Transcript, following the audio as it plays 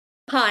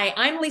Hi,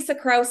 I'm Lisa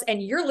Krauss,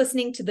 and you're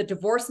listening to the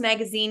Divorce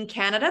Magazine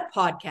Canada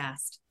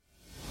podcast.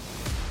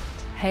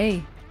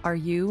 Hey, are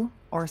you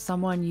or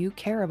someone you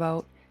care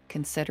about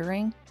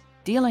considering,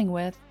 dealing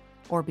with,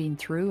 or being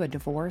through a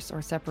divorce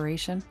or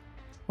separation?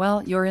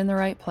 Well, you're in the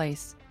right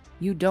place.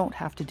 You don't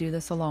have to do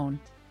this alone.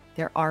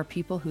 There are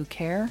people who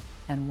care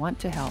and want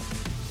to help.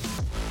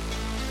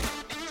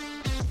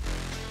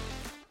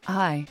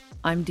 Hi,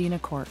 I'm Dina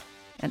Court,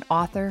 an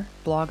author,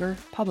 blogger,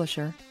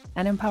 publisher,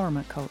 and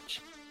empowerment coach.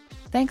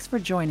 Thanks for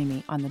joining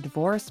me on the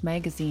Divorce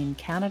Magazine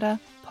Canada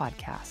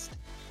podcast.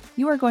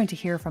 You are going to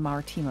hear from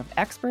our team of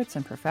experts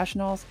and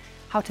professionals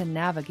how to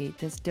navigate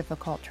this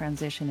difficult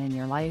transition in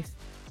your life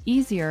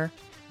easier,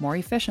 more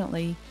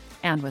efficiently,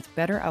 and with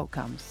better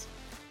outcomes.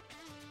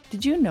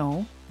 Did you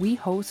know we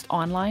host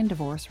online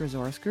divorce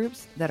resource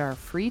groups that are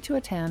free to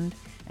attend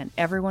and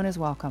everyone is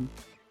welcome?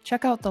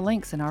 Check out the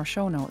links in our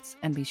show notes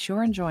and be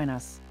sure and join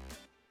us.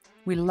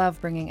 We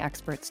love bringing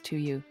experts to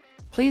you.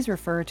 Please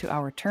refer to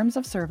our terms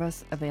of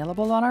service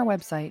available on our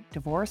website,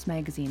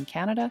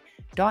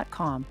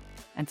 divorcemagazinecanada.com,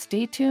 and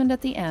stay tuned at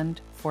the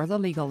end for the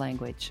legal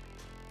language.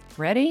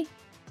 Ready?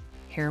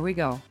 Here we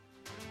go.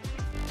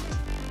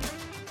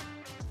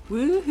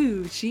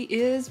 Woohoo! She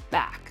is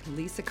back.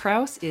 Lisa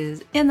Krauss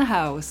is in the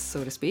house,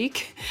 so to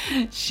speak.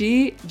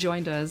 She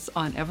joined us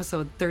on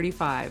episode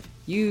 35.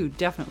 You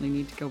definitely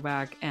need to go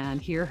back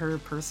and hear her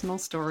personal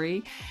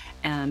story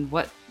and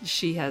what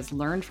she has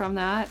learned from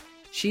that.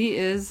 She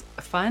is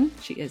fun,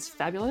 she is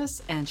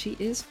fabulous, and she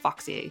is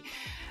foxy.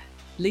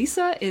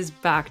 Lisa is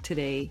back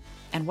today,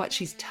 and what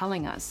she's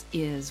telling us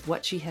is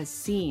what she has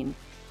seen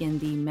in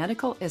the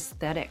medical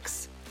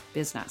aesthetics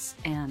business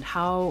and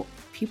how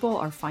people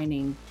are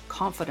finding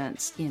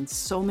confidence in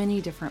so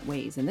many different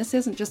ways. And this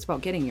isn't just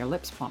about getting your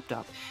lips plumped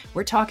up.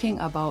 We're talking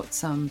about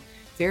some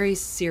very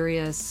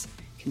serious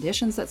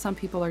conditions that some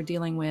people are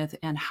dealing with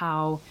and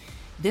how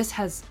this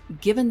has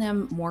given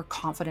them more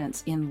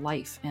confidence in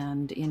life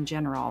and in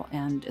general,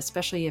 and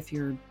especially if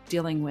you're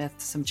dealing with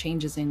some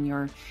changes in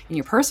your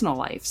personal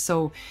life.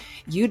 So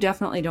you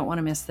definitely don't want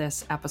to miss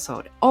this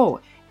episode. Oh,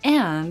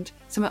 and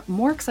some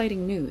more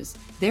exciting news.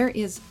 There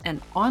is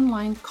an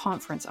online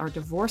conference, our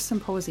divorce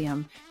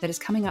symposium, that is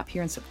coming up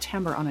here in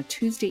September on a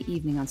Tuesday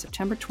evening on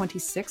September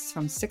 26th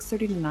from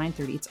 6:30 to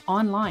 9:30. It's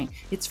online.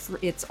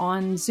 It's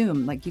on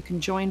Zoom. Like, you can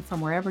join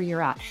from wherever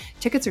you're at.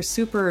 Tickets are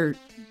super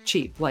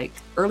cheap. Like,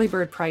 early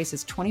bird price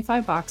is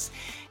 $25,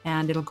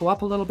 and it'll go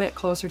up a little bit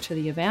closer to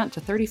the event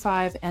to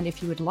 $35. And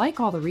if you would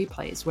like all the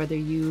replays, whether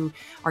you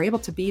are able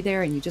to be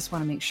there and you just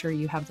want to make sure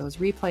you have those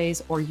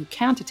replays, or you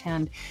can't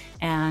attend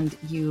and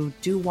you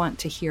do want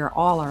to hear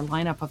all our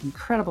lineup of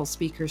incredible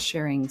speakers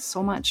sharing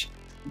so much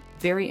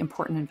very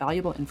important and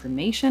valuable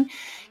information,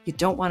 you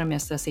don't want to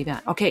miss this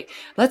event. Okay,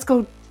 let's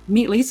go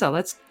meet Lisa.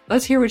 Let's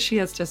hear what she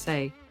has to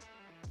say.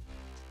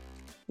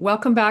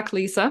 Welcome back,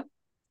 Lisa.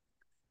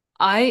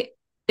 I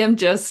am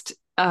just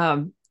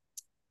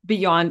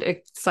beyond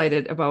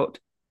excited about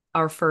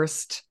our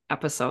first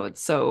episode.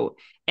 So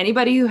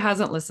anybody who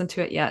hasn't listened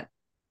to it yet,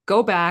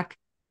 go back,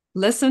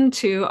 listen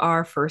to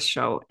our first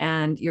show,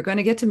 and you're going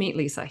to get to meet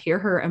Lisa, hear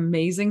her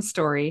amazing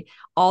story,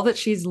 all that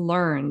she's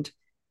learned,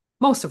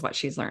 most of what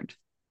she's learned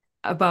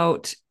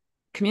about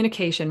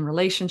communication,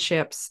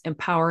 relationships,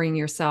 empowering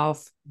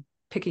yourself,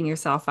 picking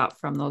yourself up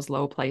from those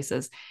low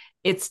places.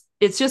 It's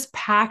just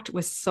packed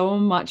with so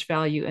much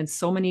value and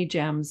so many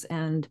gems,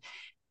 and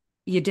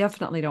you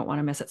definitely don't want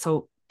to miss it.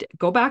 So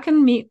go back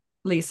and meet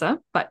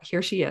Lisa, but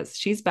here she is.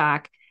 She's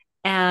back.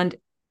 And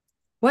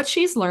what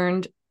she's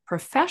learned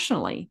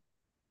professionally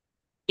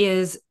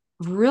is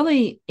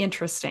really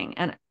interesting.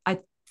 And I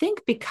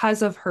think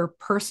because of her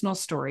personal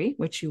story,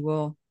 which you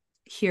will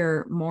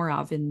hear more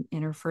of in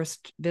her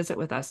first visit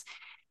with us,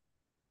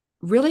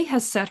 really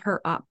has set her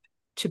up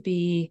to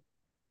be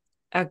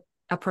a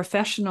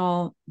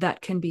professional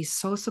that can be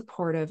so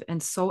supportive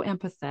and so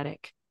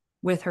empathetic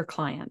with her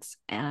clients,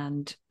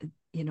 and,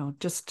 you know,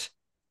 just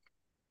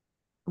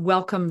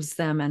welcomes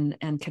them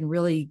and can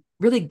really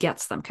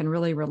gets them, can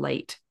really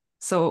relate.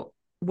 So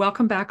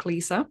welcome back,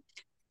 Lisa.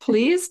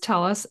 Please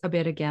tell us a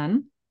bit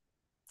again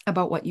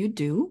about what you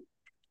do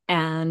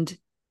and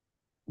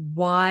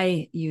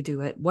why you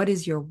do it. What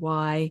is your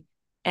why?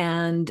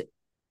 And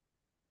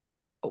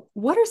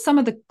what are some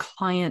of the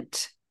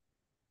client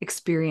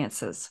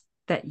experiences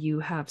that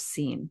you have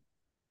seen?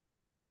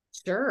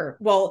 Sure.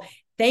 Well,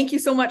 thank you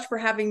so much for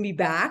having me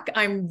back.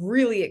 I'm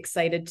really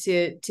excited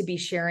to be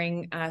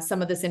sharing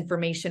some of this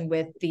information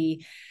with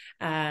the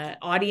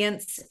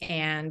audience,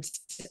 and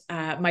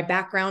my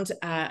background,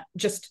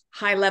 just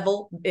high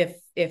level. If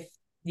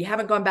you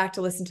haven't gone back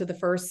to listen to the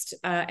first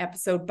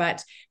episode,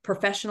 but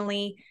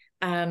professionally,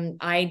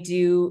 I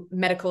do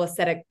medical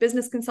aesthetic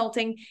business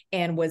consulting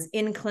and was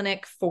in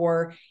clinic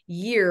for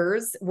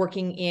years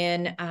working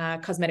in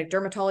cosmetic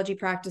dermatology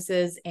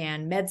practices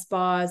and med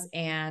spas.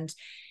 And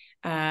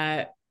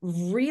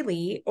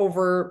really,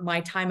 over my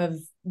time of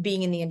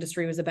being in the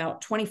industry was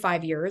about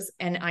 25 years.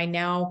 And I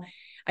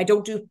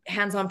don't do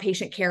hands-on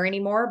patient care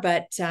anymore,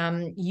 but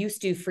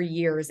used to for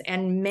years.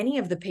 And many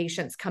of the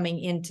patients coming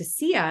in to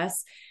see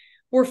us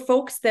were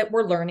folks that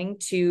were learning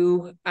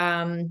to,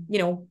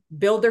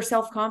 build their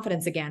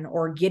self-confidence again,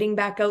 or getting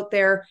back out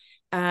there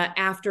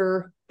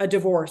after a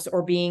divorce,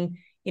 or being,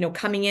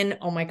 coming in,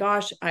 oh my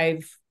gosh,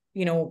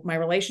 my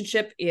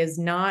relationship is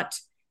not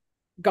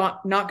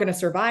going to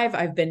survive.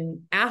 I've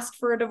been asked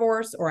for a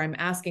divorce, or I'm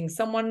asking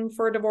someone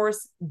for a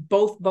divorce,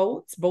 both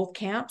boats, both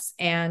camps.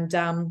 And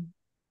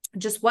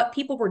just what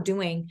people were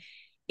doing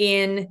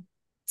in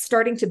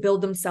starting to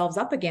build themselves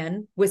up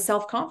again with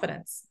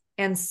self-confidence.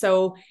 And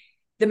so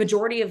the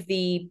majority of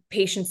the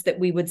patients that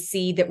we would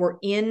see that were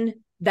in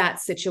that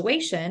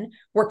situation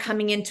were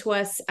coming into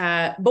us,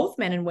 both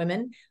men and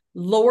women,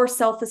 lower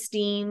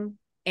self-esteem,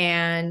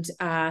 and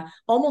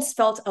almost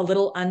felt a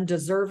little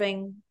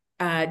undeserving,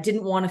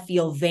 didn't want to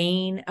feel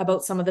vain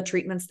about some of the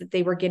treatments that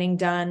they were getting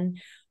done.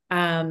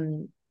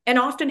 And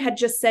often had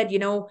just said,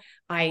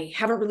 I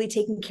haven't really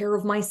taken care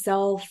of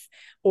myself,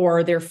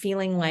 or they're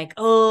feeling like,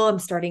 oh, I'm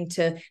starting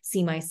to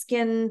see my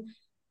skin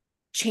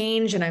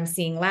change and I'm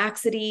seeing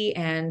laxity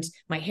and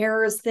my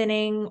hair is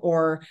thinning,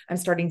 or I'm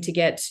starting to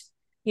get,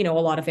 a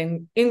lot of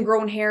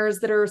ingrown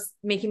hairs that are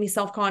making me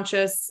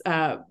self-conscious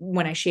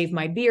when I shave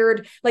my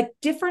beard, like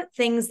different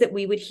things that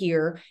we would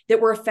hear that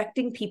were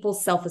affecting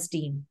people's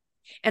self-esteem.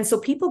 And so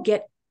people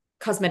get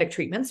cosmetic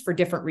treatments for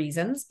different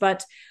reasons,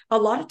 but a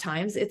lot of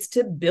times it's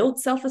to build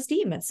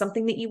self-esteem. It's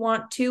something that you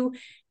want to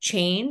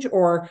change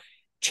or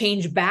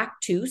change back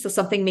to. So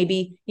something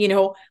maybe,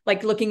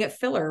 like looking at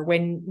filler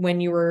when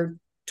you were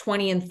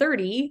 20 and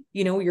 30,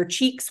 your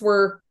cheeks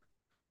were,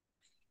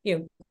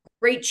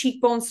 great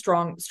cheekbones,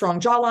 strong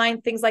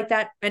jawline, things like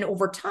that. And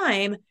over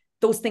time,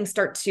 those things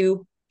start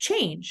to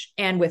change.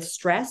 And with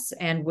stress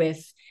and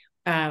with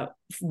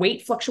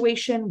weight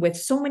fluctuation, with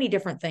so many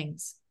different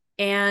things.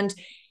 And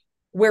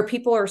where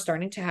people are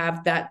starting to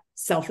have that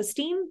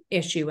self-esteem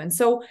issue. And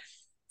so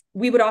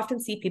we would often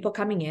see people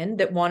coming in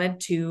that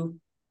wanted to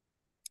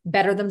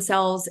better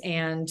themselves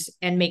and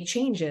make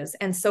changes.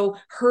 And so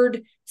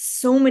heard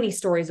so many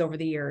stories over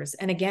the years.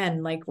 And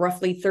again, like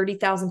roughly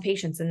 30,000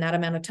 patients in that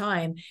amount of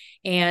time,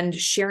 and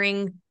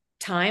sharing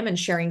time and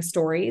sharing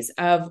stories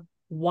of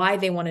why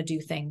they want to do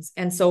things.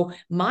 And so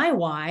my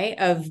why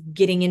of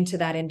getting into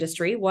that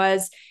industry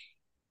was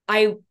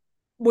I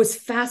was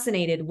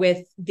fascinated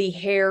with the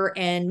hair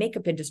and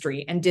makeup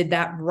industry, and did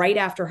that right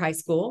after high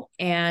school.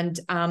 And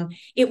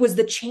it was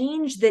the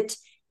change that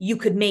you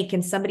could make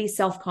in somebody's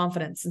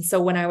self-confidence. And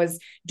so when I was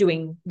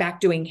doing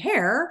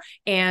hair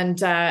and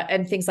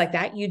things like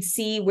that, you'd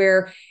see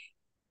where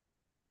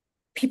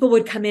people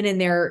would come in and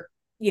their,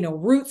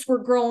 roots were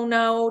grown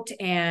out,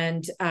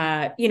 and,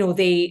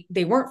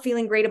 they weren't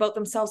feeling great about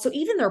themselves. So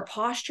even their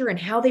posture and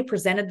how they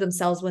presented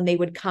themselves when they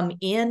would come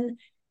in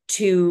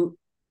to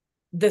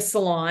the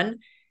salon,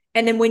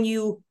 and then when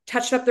you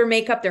touched up their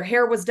makeup, their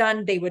hair was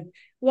done, they would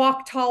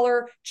walk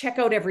taller, check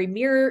out every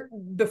mirror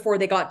before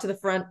they got to the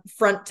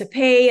front to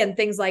pay, and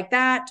things like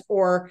that.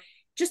 Or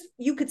just,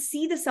 you could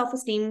see the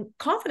self-esteem,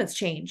 confidence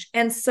change.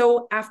 And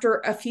so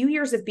after a few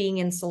years of being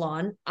in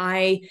salon,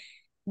 I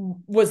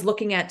was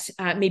looking at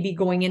maybe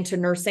going into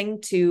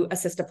nursing to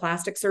assist a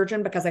plastic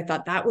surgeon, because I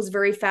thought that was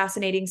very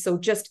fascinating. So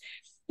just,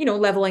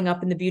 leveling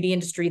up in the beauty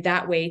industry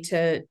that way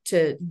to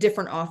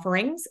different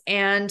offerings.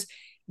 And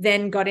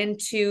then got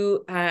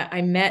into,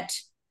 I met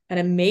an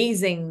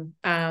amazing,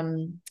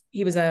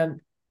 he was a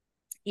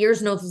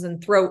ears, noses,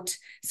 and throat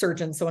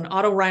surgeon, so an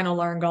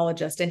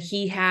otorhinolaryngologist, and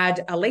he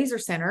had a laser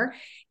center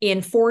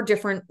in 4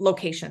 different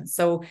locations.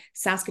 So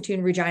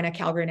Saskatoon, Regina,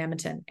 Calgary, and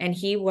Edmonton. And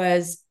he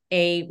was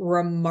a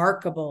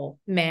remarkable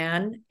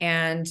man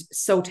and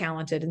so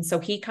talented. And so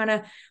he kind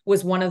of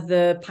was one of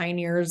the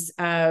pioneers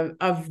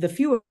of the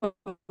few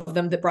of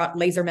them that brought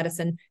laser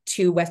medicine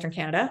to Western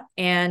Canada.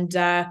 And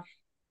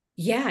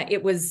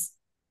it was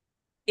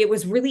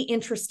really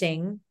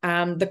interesting,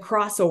 the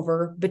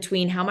crossover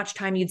between how much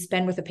time you'd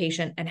spend with a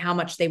patient and how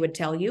much they would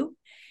tell you,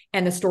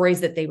 and the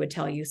stories that they would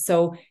tell you.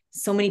 So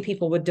many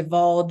people would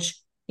divulge,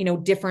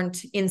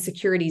 different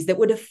insecurities that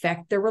would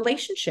affect their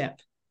relationship,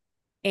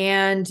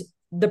 and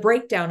the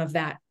breakdown of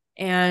that,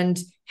 and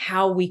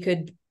how we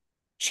could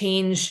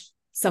change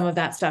some of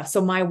that stuff.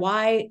 So my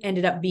why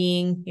ended up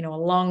being, a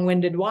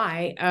long-winded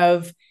why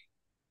of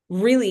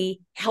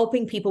really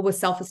helping people with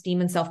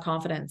self-esteem and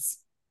self-confidence.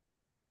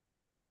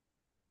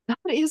 That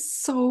is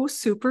so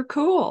super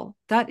cool.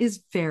 That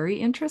is very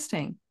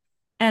interesting.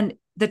 And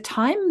the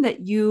time that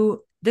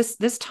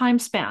this time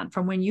span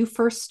from when you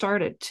first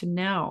started to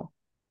now,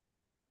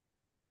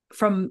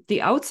 from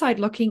the outside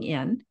looking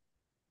in,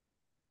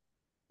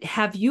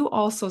 have you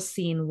also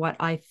seen what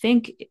I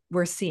think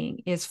we're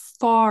seeing is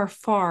far,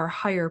 far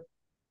higher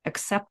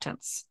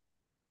acceptance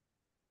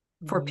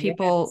for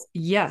people?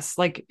 Yes,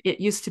 like it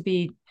used to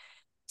be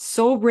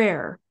so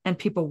rare, and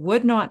people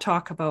would not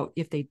talk about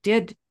if they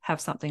did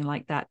have something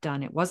like that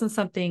done. It wasn't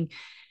something,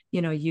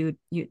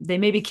 they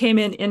maybe came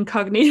in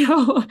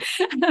incognito,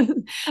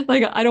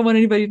 like, I don't want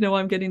anybody to know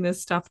I'm getting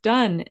this stuff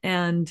done.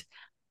 And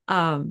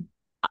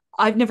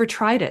I've never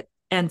tried it.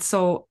 And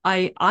so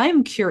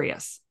I'm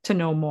curious, to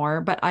know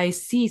more, but I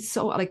see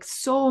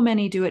so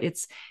many do it.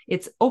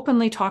 It's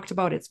openly talked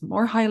about. It's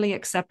more highly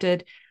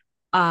accepted.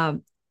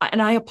 And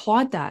I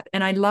applaud that.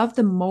 And I love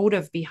the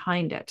motive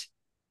behind it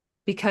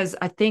because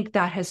I think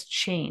that has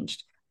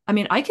changed. I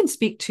mean, I can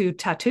speak to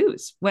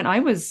tattoos. When I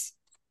was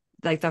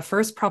like the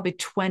first probably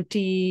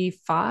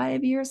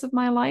 25 years of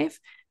my life,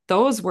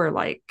 those were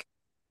like,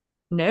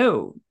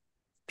 no,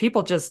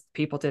 people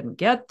didn't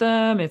get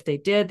them. If they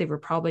did, they were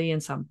probably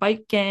in some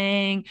bike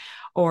gang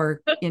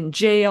or in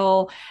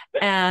jail.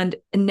 And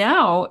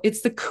now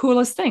it's the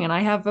coolest thing. And I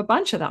have a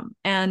bunch of them.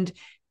 And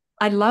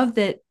I love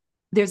that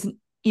there's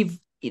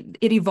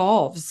it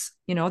evolves,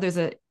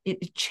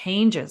 it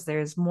changes,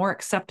 there's more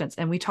acceptance.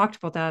 And we talked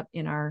about that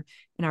in our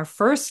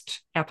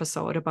first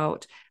episode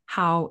about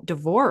how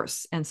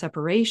divorce and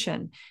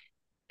separation,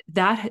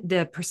 that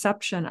the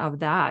perception of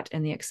that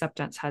and the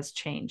acceptance has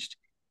changed.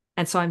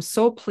 And so I'm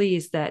so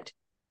pleased that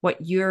what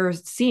you're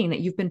seeing,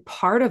 that you've been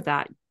part of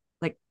that,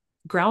 like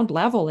ground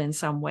level in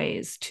some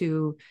ways,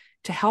 to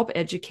help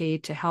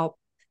educate, to help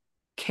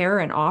care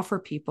and offer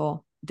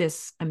people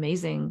this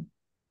amazing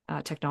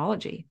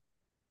technology.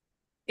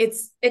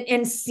 It's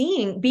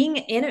and being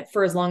in it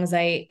for as long as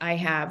I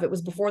have. It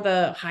was before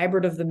the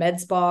hybrid of the med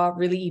spa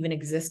really even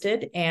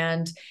existed,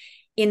 and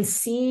in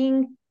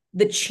seeing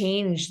the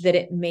change that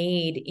it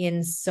made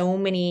in so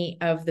many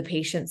of the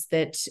patients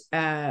that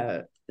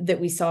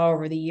we saw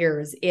over the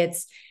years.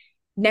 It's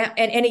now,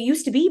 and it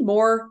used to be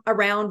more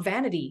around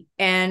vanity,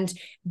 and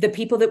the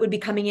people that would be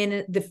coming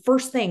in, the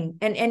first thing,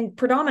 and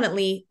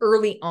predominantly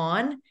early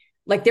on,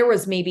 like there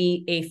was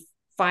maybe a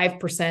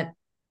 5%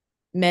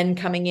 men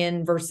coming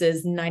in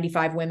versus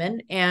 95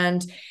 women.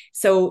 And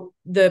so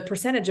the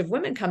percentage of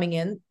women coming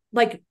in,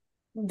 like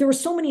there were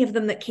so many of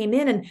them that came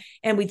in,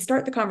 and we'd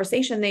start the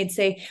conversation. They'd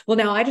say, well,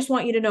 now I just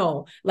want you to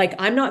know, like,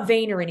 I'm not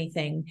vain or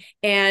anything.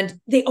 And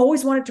they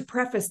always wanted to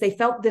preface, they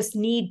felt this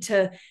need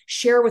to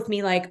share with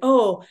me, like,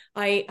 oh,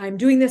 I'm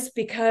doing this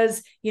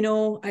because,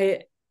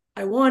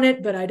 I want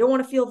it, but I don't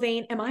want to feel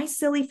vain. Am I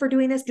silly for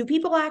doing this? Do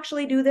people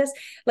actually do this?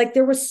 Like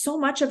there was so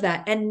much of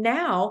that. And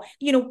now,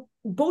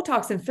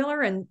 Botox and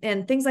filler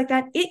and things like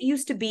that, it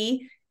used to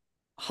be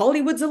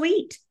Hollywood's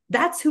elite.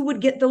 That's who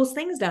would get those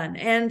things done.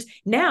 And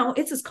now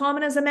it's as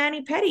common as a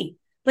mani-pedi.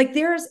 Like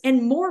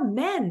and more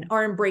men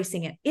are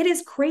embracing it. It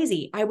is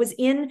crazy. I was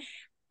in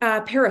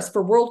Paris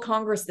for World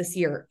Congress this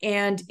year,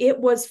 and it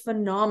was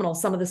phenomenal.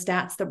 Some of the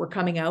stats that were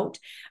coming out,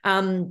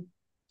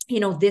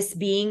 this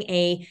being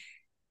a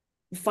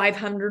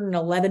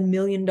 $511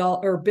 million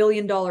or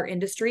billion-dollar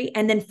industry.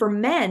 And then for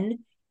men,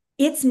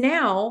 it's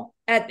now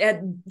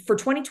for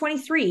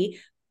 2023,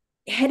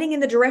 heading in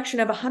the direction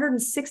of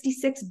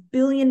 $166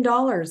 billion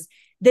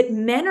that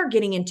men are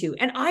getting into.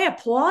 And I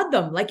applaud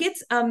them. Like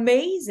it's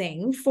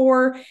amazing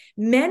for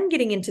men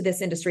getting into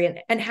this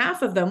industry. And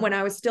half of them, when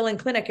I was still in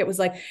clinic, it was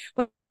like,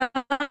 well,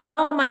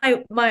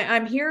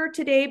 I'm here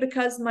today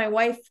because my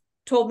wife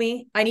told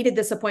me I needed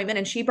this appointment,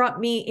 and she brought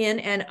me in,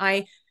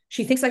 and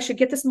she thinks I should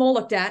get this mole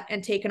looked at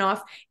and taken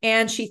off.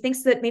 And she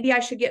thinks that maybe I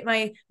should get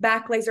my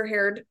back laser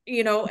haired,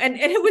 and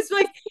it was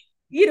like,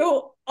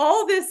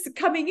 all this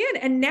coming in.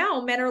 And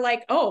now men are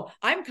like, oh,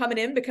 I'm coming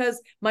in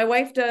because my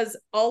wife does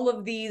all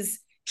of these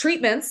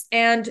treatments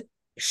and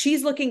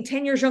she's looking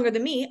 10 years younger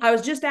than me. I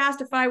was just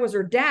asked if I was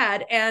her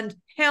dad, and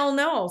hell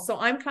no. So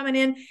I'm coming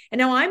in, and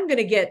now I'm going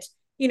to get,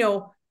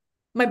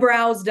 my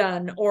brows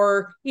done,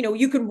 or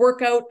you can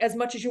work out as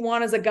much as you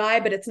want as a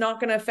guy, but it's not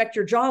going to affect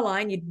your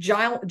jawline.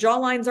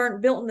 Jawlines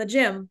aren't built in the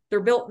gym,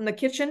 they're built in the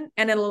kitchen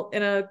and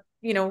in a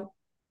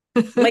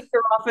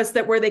laser office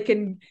where they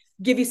can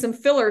give you some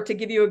filler to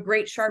give you a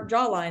great sharp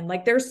jawline.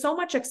 Like there's so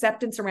much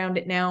acceptance around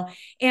it now,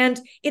 and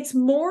it's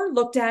more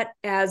looked at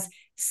as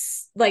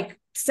like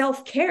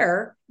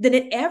self-care than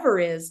it ever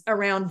is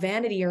around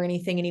vanity or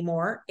anything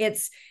anymore.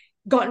 It's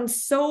gotten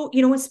so,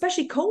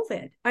 especially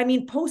COVID. I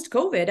mean,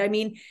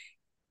 post-COVID,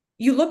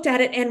 you looked at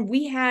it, and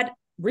we had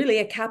really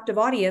a captive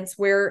audience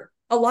where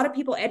a lot of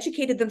people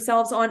educated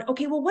themselves on,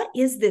 okay, well, what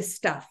is this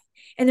stuff?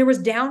 And there was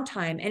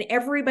downtime, and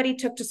everybody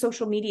took to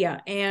social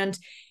media and,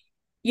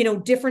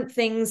 different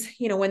things,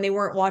 when they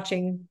weren't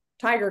watching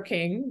Tiger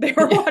King, they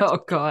were watching, oh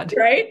God,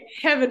 right?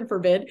 Heaven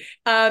forbid.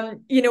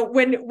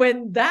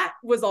 When that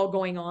was all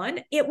going on,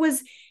 it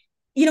was,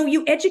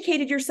 you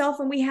educated yourself,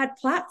 and we had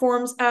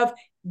platforms of,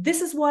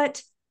 this is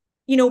what,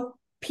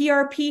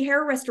 PRP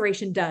hair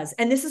restoration does.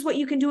 And this is what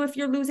you can do if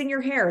you're losing your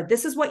hair.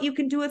 This is what you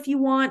can do if you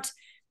want,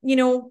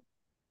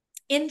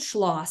 inch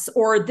loss,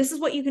 or this is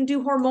what you can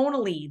do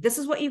hormonally. This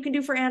is what you can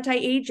do for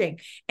anti-aging.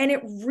 And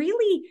it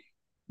really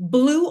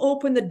blew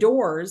open the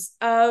doors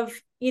of,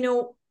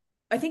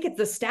 I think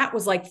the stat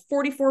was like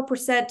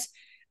 44%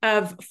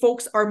 of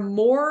folks are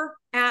more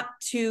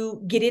apt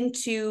to get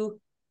into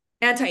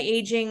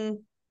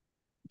anti-aging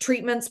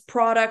treatments,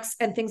 products,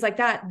 and things like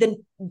that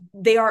than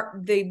they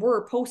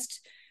were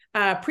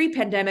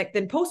pre-pandemic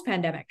than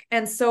post-pandemic.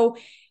 And so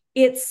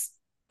it's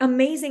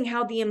amazing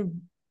how the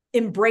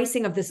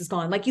embracing of this is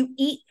gone. Like you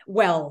eat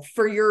well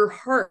for your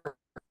heart,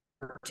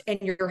 and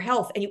your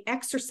health, and you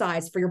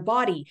exercise for your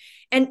body.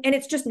 And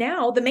it's just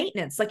now the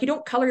maintenance. Like, you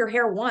don't color your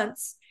hair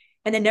once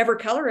and then never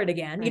color it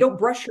again. Right. You don't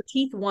brush your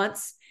teeth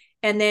once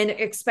and then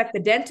expect the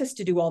dentist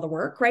to do all the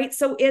work, right?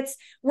 So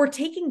we're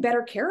taking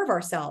better care of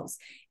ourselves.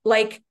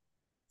 Like,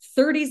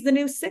 30's the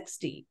new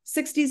 60,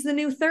 60's the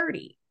new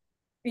 30.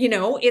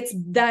 It's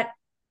that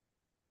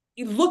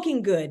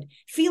looking good,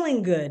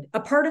 feeling good. A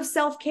part of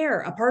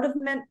self-care, a part of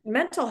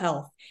mental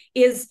health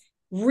is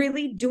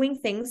really doing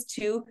things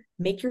to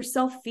make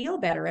yourself feel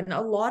better. And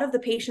a lot of the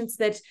patients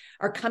that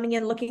are coming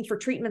in looking for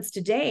treatments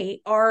today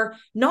are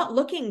not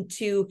looking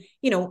to,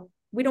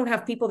 we don't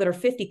have people that are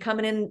 50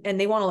 coming in and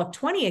they want to look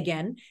 20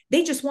 again.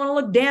 They just want to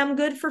look damn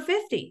good for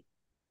 50,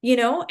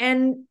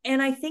 and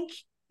I think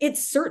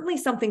it's certainly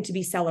something to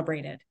be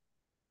celebrated.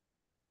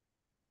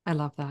 I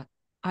love that.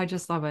 I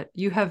just love it.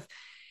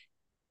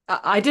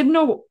 I didn't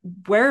know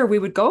where we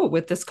would go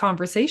with this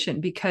conversation,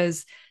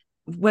 because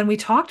when we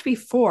talked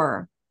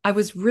before, I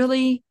was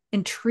really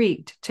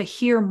intrigued to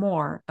hear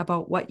more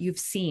about what you've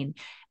seen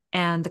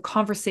and the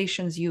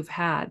conversations you've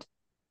had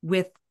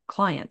with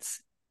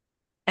clients.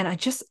 And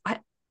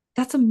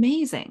that's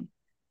amazing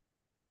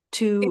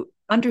to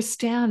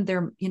understand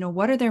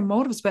what are their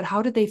motives, but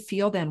how did they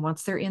feel then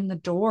once they're in the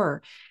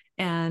door,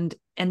 and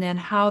then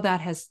how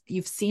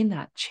you've seen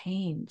that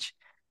change.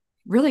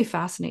 Really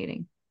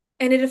fascinating.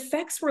 And it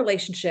affects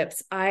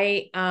relationships.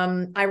 I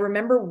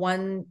remember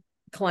one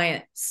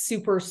client,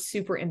 super,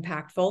 super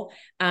impactful.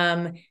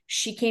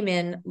 She came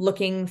in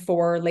looking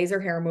for laser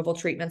hair removal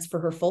treatments for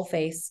her full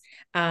face.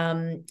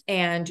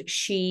 And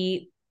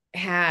she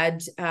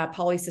had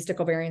polycystic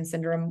ovarian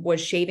syndrome, was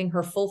shaving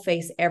her full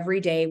face every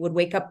day, would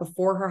wake up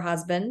before her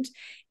husband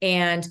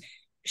and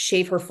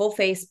shave her full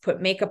face,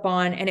 put makeup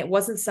on. And it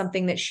wasn't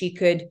something that she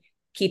could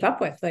keep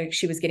up with. Like,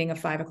 she was getting a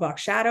 5 o'clock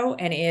shadow,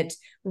 and it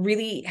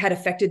really had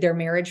affected their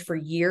marriage for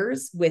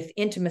years with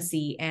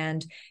intimacy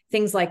and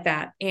things like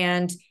that.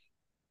 And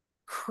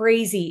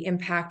crazy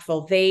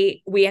impactful.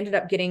 We ended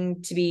up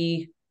getting to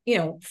be,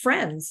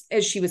 friends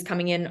as she was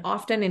coming in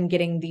often and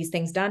getting these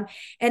things done.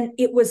 And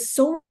it was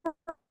so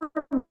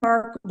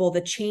remarkable,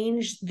 the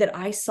change that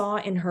I saw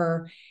in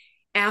her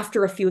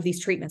after a few of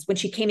these treatments. When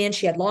she came in,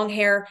 she had long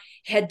hair,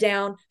 head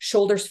down,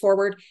 shoulders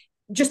forward,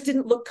 just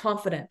didn't look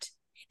confident.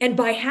 And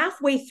by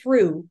halfway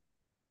through,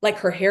 like,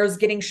 her hair's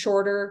getting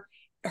shorter,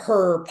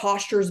 her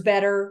posture's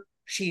better,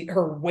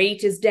 her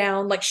weight is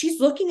down, like, she's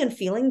looking and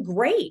feeling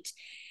great.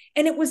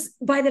 And it was,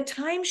 by the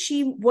time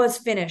she was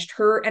finished,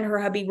 her and her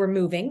hubby were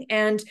moving,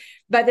 and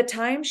by the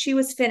time she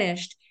was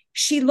finished,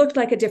 she looked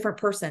like a different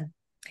person.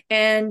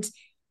 And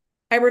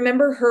I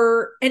remember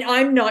her, and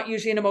I'm not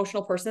usually an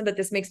emotional person, but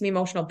this makes me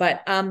emotional.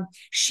 But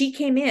she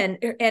came in,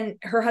 and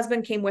her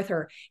husband came with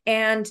her,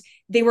 and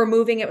they were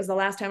moving. It was the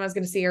last time I was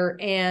going to see her.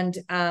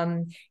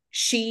 And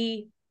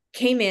she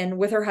came in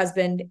with her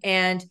husband,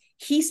 and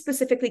he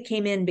specifically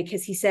came in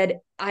because he said,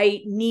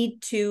 I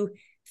need to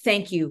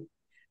thank you.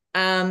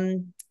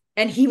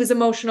 And he was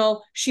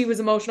emotional. She was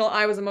emotional.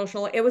 I was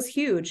emotional. It was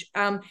huge.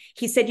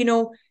 He said,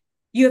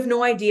 you have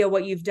no idea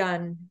what you've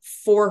done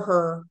for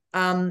her.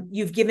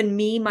 You've given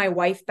me my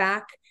wife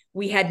back.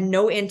 We had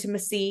no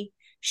intimacy.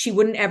 She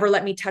wouldn't ever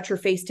let me touch her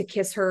face to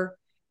kiss her.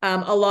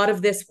 A lot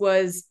of this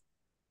was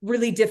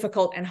really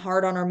difficult and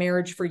hard on our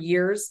marriage for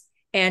years.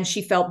 And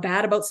she felt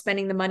bad about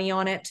spending the money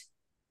on it.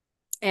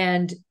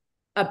 And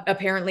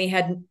apparently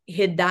had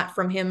hid that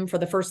from him for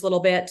the first little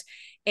bit.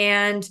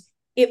 And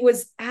it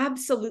was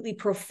absolutely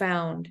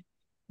profound,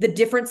 the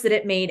difference that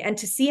it made. And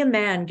to see a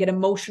man get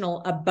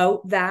emotional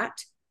about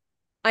that,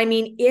 I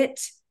mean, it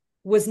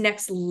was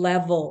next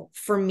level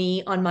for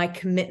me on my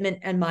commitment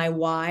and my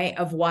why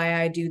of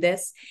why I do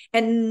this.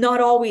 And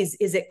not always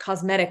is it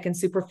cosmetic and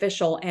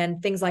superficial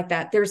and things like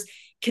that. There's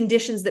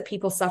conditions that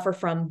people suffer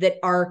from that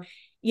are,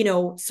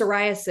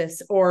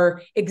 psoriasis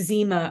or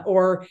eczema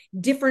or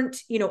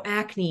different,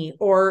 acne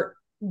or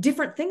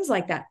different things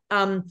like that.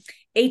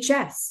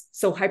 HS.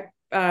 So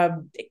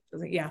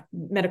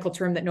medical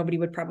term that nobody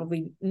would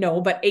probably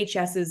know, but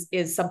HS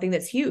is something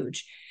that's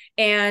huge.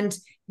 And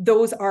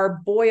those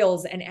are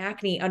boils and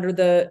acne under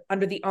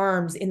the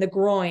arms, in the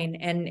groin,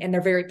 and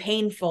they're very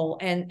painful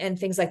and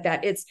things like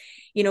that. It's,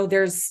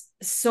 there's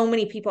so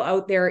many people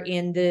out there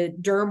in the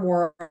derm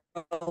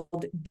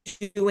world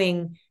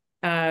doing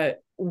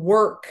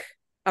work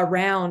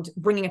around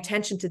bringing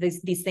attention to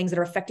these things that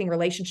are affecting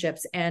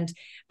relationships, and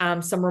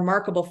some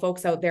remarkable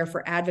folks out there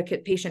for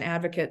patient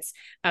advocates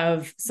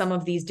of some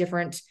of these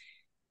different,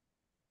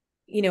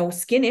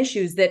 skin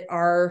issues that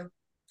are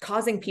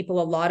causing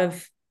people a lot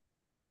of,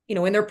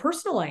 in their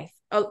personal life,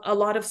 a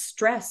lot of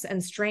stress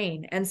and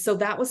strain. And so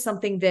that was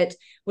something that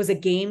was a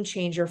game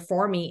changer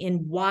for me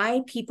in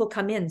why people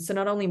come in. So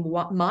not only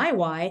my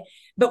why,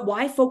 but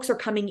why folks are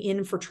coming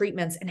in for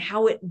treatments and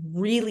how it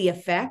really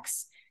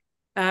affects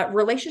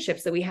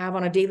relationships that we have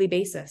on a daily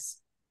basis.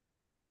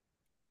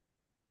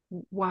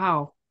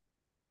 Wow.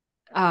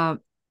 And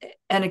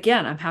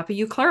again, I'm happy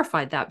you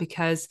clarified that,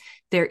 because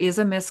there is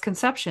a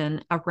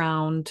misconception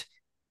around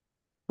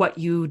what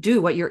you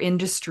do, what your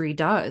industry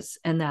does,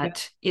 and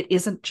that it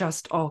isn't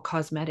just all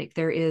cosmetic.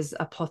 There is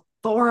a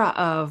plethora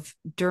of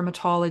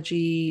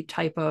dermatology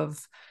type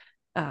of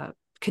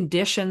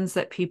conditions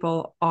that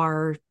people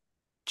are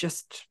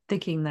just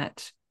thinking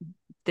that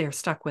they're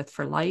stuck with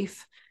for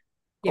life,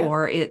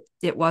 or it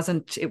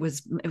wasn't, it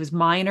was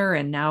minor,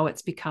 and now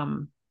it's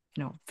become,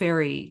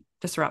 very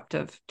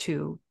disruptive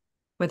to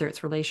whether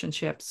it's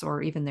relationships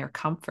or even their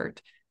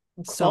comfort,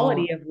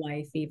 quality of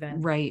life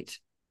even. Right.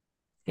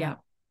 Yeah.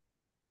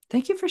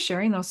 Thank you for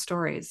sharing those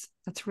stories.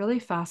 That's really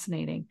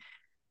fascinating.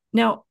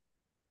 Now,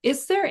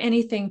 is there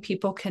anything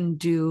people can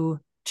do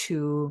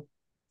to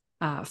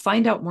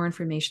find out more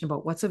information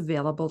about what's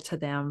available to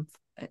them?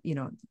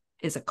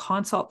 Is a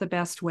consult the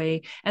best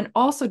way? And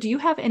also, do you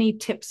have any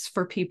tips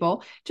for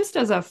people, just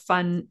as a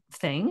fun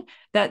thing,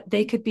 that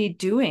they could be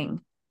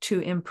doing to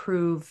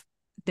improve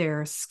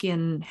their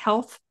skin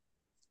health?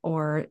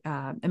 Or,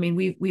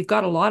 we've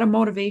got a lot of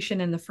motivation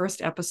in the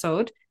first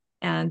episode,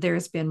 and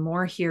there's been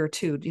more here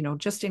too,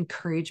 just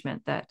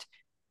encouragement that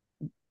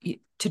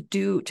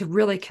to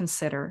really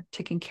consider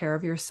taking care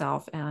of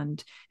yourself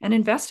and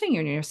investing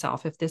in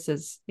yourself if this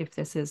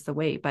is the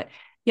way. But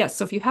yes,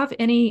 so if you have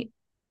any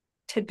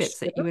tidbits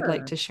that you would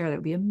like to share, that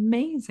would be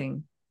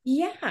amazing.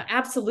 Yeah,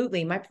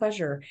 absolutely. My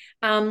pleasure.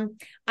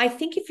 I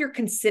think if you're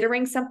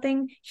considering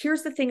something,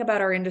 here's the thing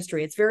about our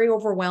industry. It's very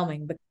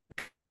overwhelming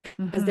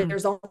because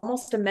there's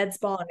almost a med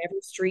spa on every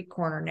street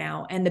corner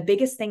now. And the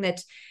biggest thing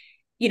that,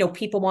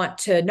 people want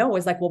to know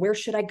is like, well, where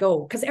should I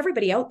go? Because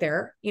everybody out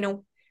there,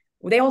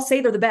 they all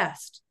say they're the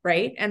best,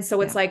 right? And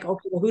so it's like,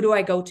 okay, well, who do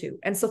I go to?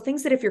 And so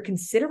things that if you're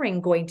considering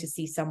going to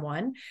see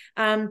someone,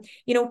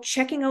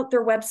 checking out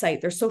their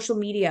website, their social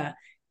media,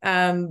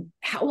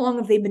 how long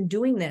have they been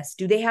doing this?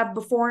 Do they have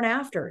before and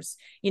afters?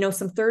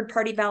 Some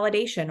third-party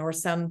validation or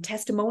some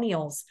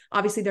testimonials.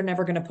 Obviously, they're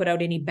never going to put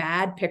out any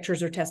bad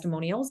pictures or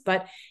testimonials,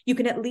 but you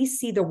can at least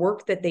see the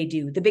work that they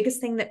do. The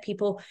biggest thing that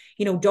people,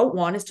 don't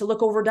want is to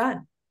look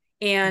overdone.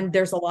 And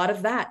there's a lot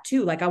of that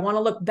too. Like, I want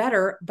to look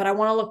better, but I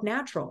want to look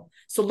natural.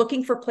 So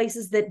looking for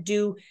places that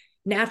do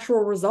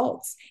natural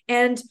results.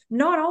 And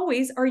not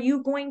always are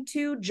you going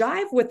to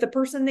jive with the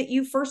person that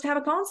you first have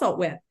a consult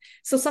with.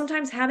 So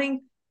sometimes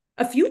having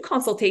a few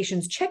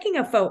consultations, checking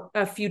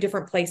a few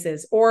different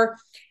places, or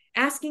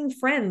asking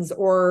friends,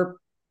 or,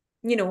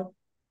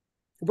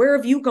 where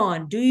have you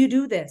gone? Do you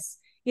do this?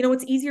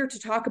 It's easier to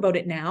talk about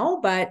it now,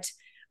 but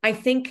I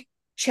think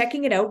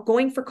checking it out,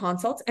 going for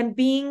consults, and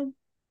being,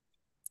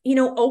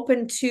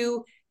 open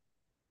to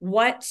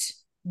what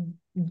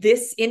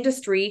this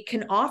industry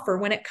can offer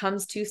when it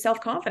comes to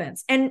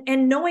self-confidence, and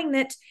knowing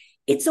that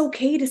it's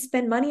okay to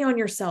spend money on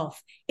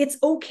yourself. It's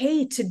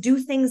okay to do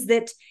things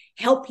that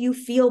help you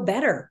feel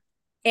better,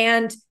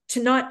 and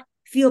to not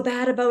feel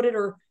bad about it.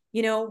 Or,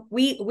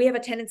 we have a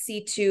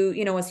tendency to,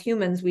 as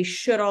humans, we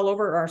should all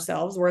over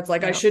ourselves, where it's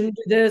like, I shouldn't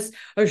do this,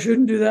 I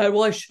shouldn't do that.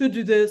 Well, I should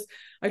do this.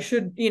 I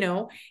should,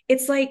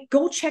 it's like,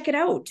 go check it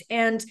out.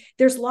 And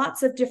there's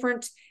lots of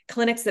different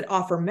clinics that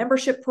offer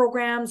membership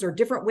programs or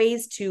different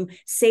ways to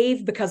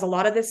save, because a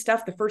lot of this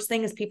stuff, the first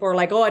thing is people are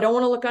like, oh, I don't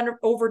want to look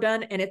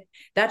overdone. And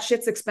that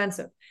shit's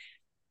expensive.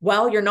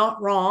 Well, you're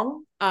not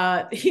wrong.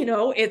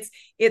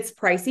 It's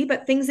pricey,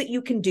 but things that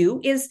you can do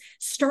is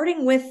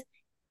starting with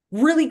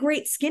really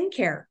great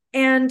skincare.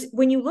 And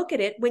when you look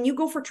at it, when you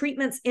go for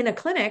treatments in a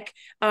clinic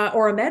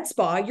or a med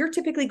spa, you're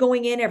typically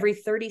going in every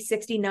 30,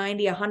 60,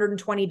 90,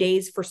 120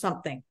 days for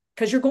something,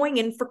 because you're going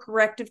in for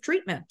corrective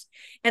treatment.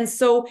 And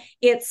so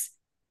it's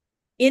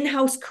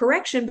in-house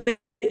correction, but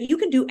you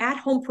can do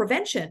at-home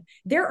prevention.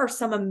 There are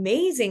some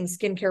amazing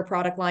skincare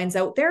product lines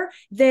out there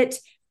that,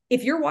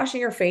 if you're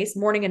washing your face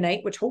morning and night,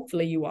 which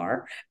hopefully you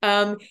are,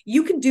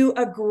 you can do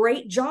a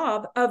great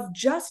job of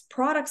just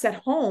products at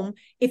home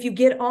if you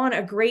get on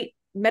a great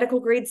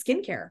medical grade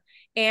skincare,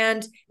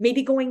 and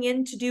maybe going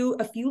in to do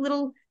a few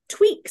little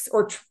tweaks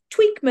or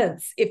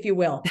tweakments, if you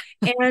will.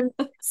 And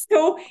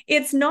so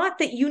it's not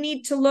that you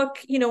need to look,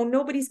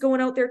 nobody's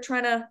going out there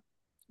trying to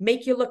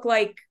make you look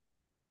like,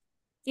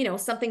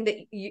 something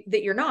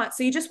that you're not.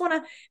 So you just want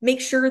to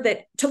make sure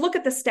that to look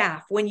at the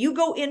staff when you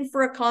go in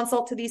for a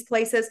consult to these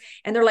places,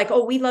 and they're like,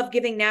 oh, we love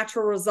giving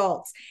natural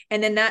results.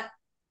 And then that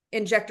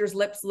injector's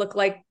lips look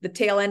like the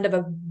tail end of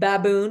a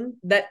baboon.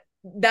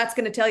 That's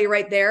going to tell you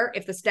right there,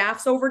 if the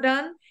staff's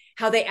overdone,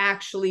 how they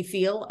actually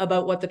feel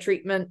about what the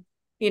treatment,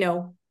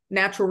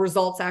 natural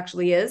results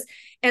actually is.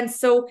 And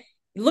so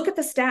look at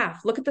the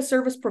staff, look at the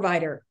service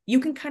provider. You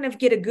can kind of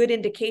get a good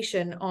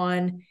indication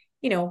on,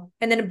 and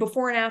then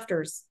before and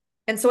afters.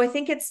 And so I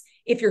think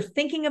if you're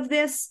thinking of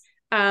this,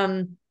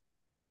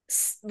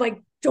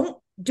 like,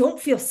 don't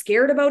feel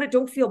scared about it.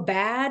 Don't feel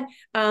bad.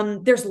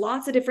 There's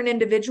lots of different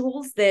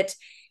individuals that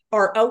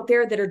are out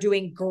there that are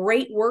doing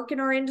great work in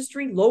our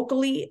industry,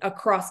 locally,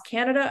 across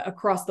Canada,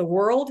 across the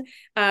world,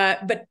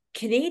 but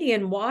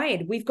Canadian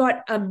wide. We've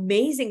got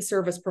amazing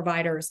service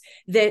providers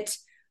that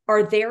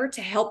are there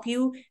to help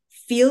you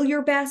feel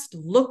your best,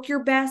 look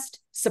your best,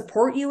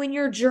 support you in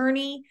your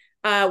journey,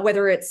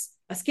 whether it's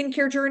a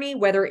skincare journey,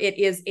 whether it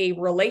is a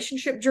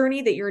relationship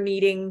journey that you're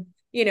needing,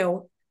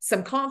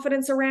 some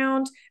confidence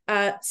around,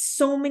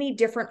 so many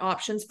different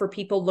options for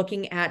people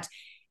looking at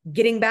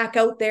getting back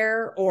out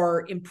there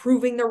or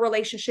improving their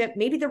relationship.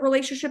 Maybe the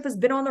relationship has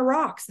been on the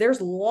rocks. There's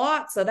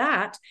lots of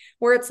that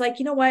where it's like,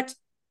 you know what?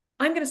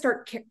 I'm going to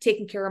start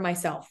taking care of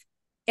myself.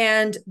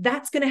 And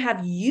that's going to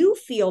have you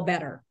feel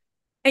better.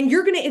 And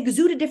you're going to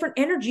exude a different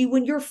energy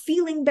when you're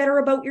feeling better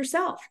about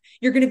yourself.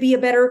 You're going to be a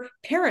better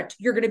parent.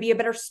 You're going to be a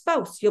better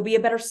spouse. You'll be a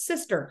better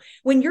sister.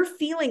 When you're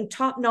feeling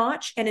top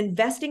notch and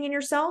investing in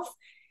yourself,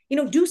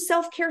 do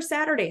self-care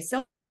Saturday,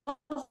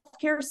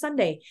 self-care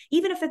Sunday,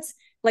 even if it's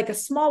like a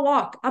small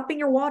walk, upping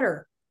your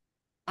water.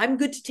 I'm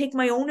good to take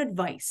my own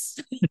advice.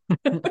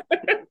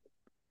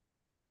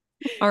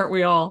 Aren't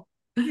we all?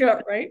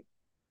 Yeah, right.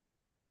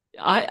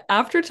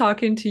 After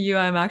talking to you,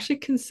 I'm actually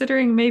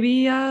considering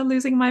maybe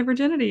losing my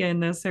virginity in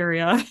this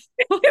area.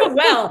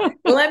 Well,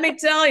 let me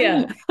tell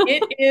you,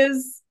 it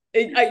is,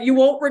 you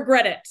won't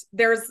regret it.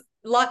 There's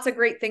lots of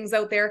great things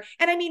out there.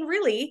 And I mean,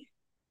 really,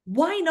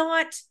 why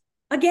not?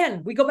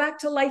 Again, we go back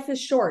to life is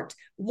short.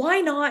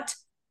 Why not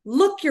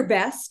look your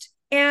best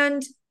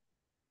and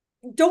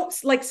don't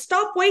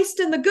stop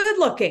wasting the good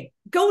looking.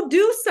 Go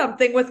do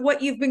something with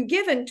what you've been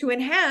given to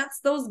enhance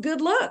those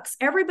good looks.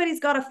 Everybody's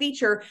got a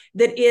feature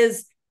that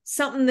is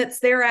something that's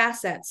their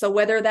asset. So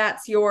whether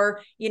that's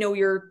you're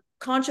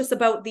conscious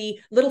about the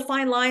little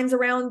fine lines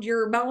around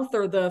your mouth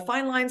or the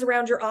fine lines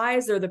around your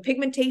eyes or the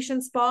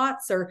pigmentation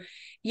spots or,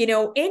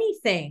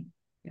 anything.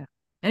 Yeah.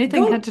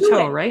 Anything head to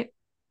toe, right?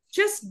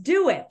 Just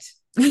do it.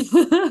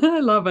 I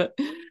love it.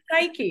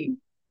 Nike.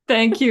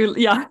 Thank you.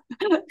 Yeah.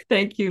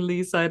 Thank you,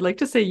 Leisa. I'd like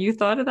to say you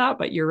thought of that,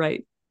 but you're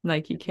right.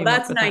 Nike came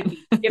up with Nike.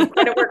 That. Give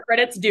credit where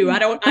credit's due. I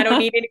don't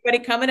need anybody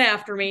coming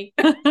after me.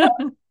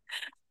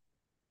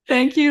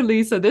 Thank you,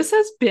 Leisa. This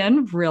has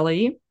been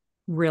really,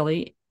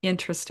 really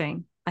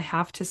interesting, I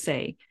have to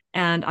say.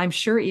 And I'm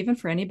sure even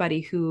for anybody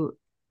who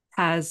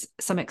has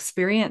some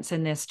experience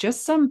in this,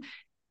 just some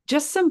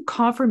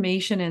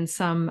confirmation and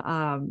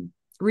some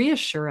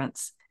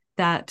reassurance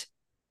that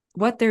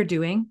what they're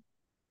doing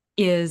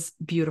is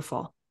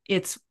beautiful.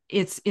 It's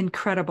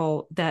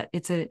incredible that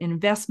it's an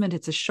investment.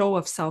 It's a show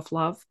of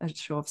self-love, a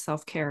show of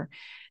self-care.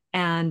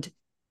 And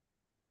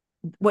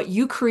what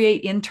you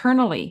create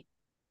internally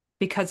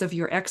because of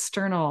your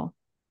external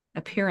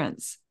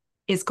appearance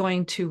is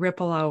going to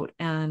ripple out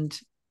and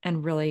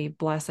really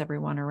bless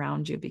everyone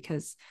around you,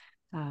 because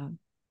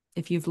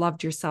if you've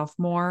loved yourself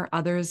more,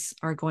 others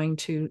are going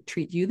to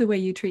treat you the way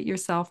you treat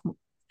yourself,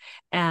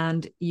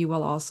 and you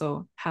will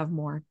also have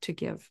more to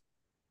give.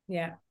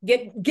 Yeah.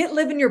 Get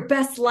living your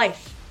best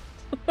life.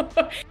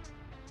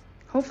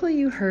 Hopefully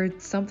you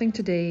heard something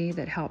today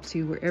that helps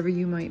you wherever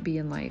you might be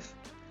in life.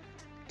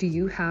 Do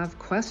you have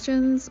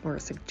questions or a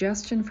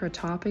suggestion for a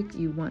topic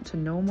you want to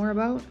know more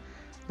about?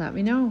 Let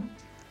me know.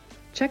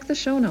 Check the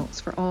show notes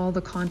for all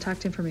the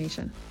contact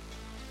information.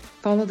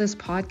 Follow this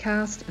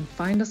podcast and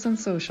find us on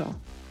social.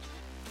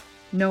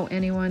 Know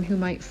anyone who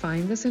might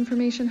find this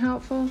information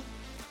helpful?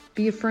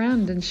 Be a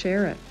friend and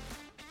share it.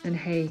 And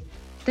hey,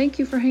 thank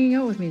you for hanging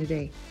out with me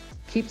today.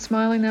 Keep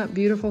smiling that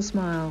beautiful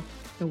smile.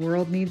 The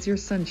world needs your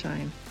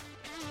sunshine.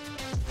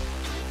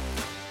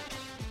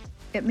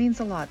 It means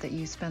a lot that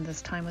you spend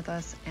this time with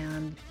us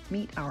and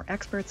meet our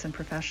experts and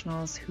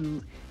professionals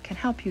who can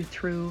help you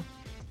through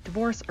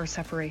divorce or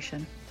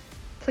separation.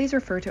 Please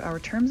refer to our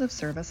terms of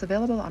service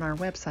available on our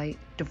website,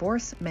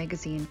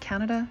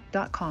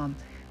 divorcemagazinecanada.com.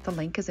 The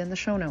link is in the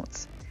show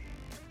notes.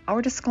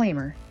 Our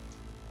disclaimer: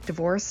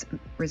 divorce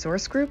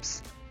resource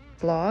groups,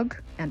 blog,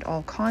 and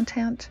all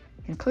content,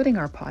 including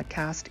our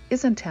podcast,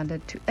 is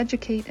intended to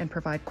educate and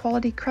provide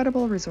quality,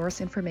 credible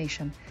resource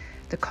information.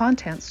 The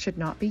contents should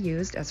not be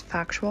used as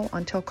factual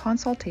until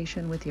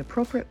consultation with the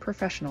appropriate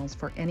professionals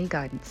for any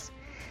guidance.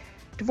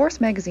 Divorce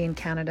Magazine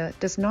Canada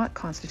does not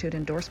constitute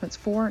endorsements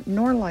for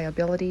nor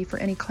liability for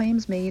any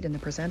claims made in the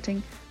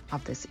presenting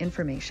of this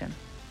information.